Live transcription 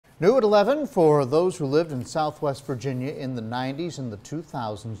New at 11, for those who lived in Southwest Virginia in the 90s and the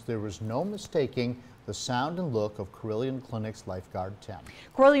 2000s, there was no mistaking the sound and look of Carilion Clinic's Lifeguard 10.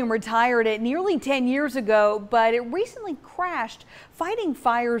 Carilion retired it nearly 10 years ago, but it recently crashed fighting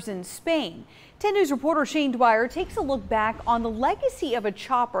fires in Spain. 10 News reporter Shane Dwyer takes a look back on the legacy of a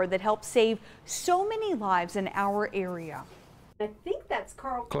chopper that helped save so many lives in our area. I think that's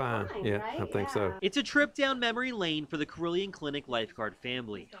Carl Klein, yeah, right? I think so. It's a trip down memory lane for the Carilion Clinic lifeguard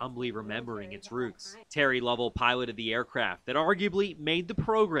family, humbly remembering its roots. Terry Lovell piloted the aircraft that arguably made the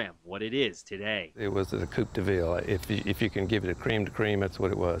program what it is today. It was a coupe de ville. If you can give it a cream de cream, that's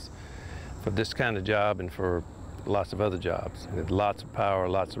what it was. For this kind of job and for lots of other jobs. It had lots of power,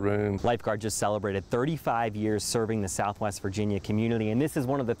 lots of room. Lifeguard just celebrated 35 years serving the Southwest Virginia community, and this is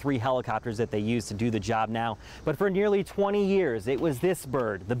one of the 3 helicopters that they use to do the job now. But for nearly 20 years, it was this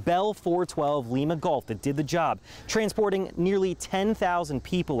bird, the Bell 412 Lima Gulf, that did the job, transporting nearly 10,000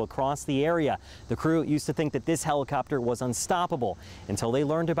 people across the area. The crew used to think that this helicopter was unstoppable until they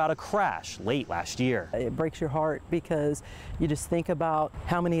learned about a crash late last year. It breaks your heart because you just think about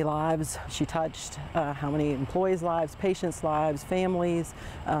how many lives she touched, how many employees' lives, patients' lives, families,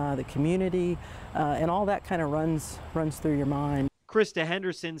 the community, and all that kind of runs through your mind. Krista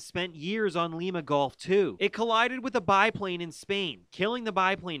Henderson spent years on Lima Gulf too. It collided with a biplane in Spain, killing the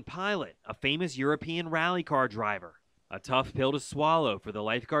biplane pilot, a famous European rally car driver. A tough pill to swallow for the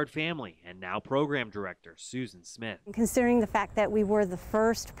lifeguard family and now program director Susan Smith. Considering the fact that we were the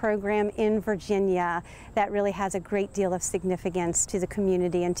first program in Virginia, that really has a great deal of significance to the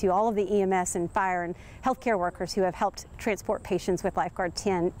community and to all of the EMS and fire and healthcare workers who have helped transport patients with Lifeguard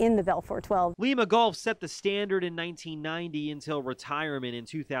 10 in the Bell 412. Lima Gulf set the standard in 1990 until retirement in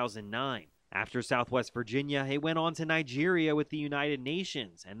 2009. After Southwest Virginia, it went on to Nigeria with the United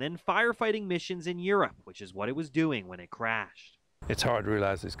Nations and then firefighting missions in Europe, which is what it was doing when it crashed. It's hard to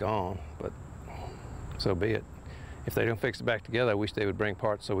realize it's gone, but so be it. If they don't fix it back together, I wish they would bring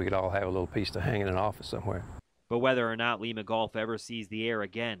parts so we could all have a little piece to hang in an office somewhere. But whether or not Lima Gulf ever sees the air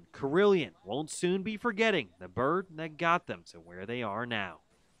again, Carilion won't soon be forgetting the bird that got them to where they are now.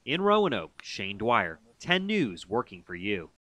 In Roanoke, Shane Dwyer, 10 News, working for you.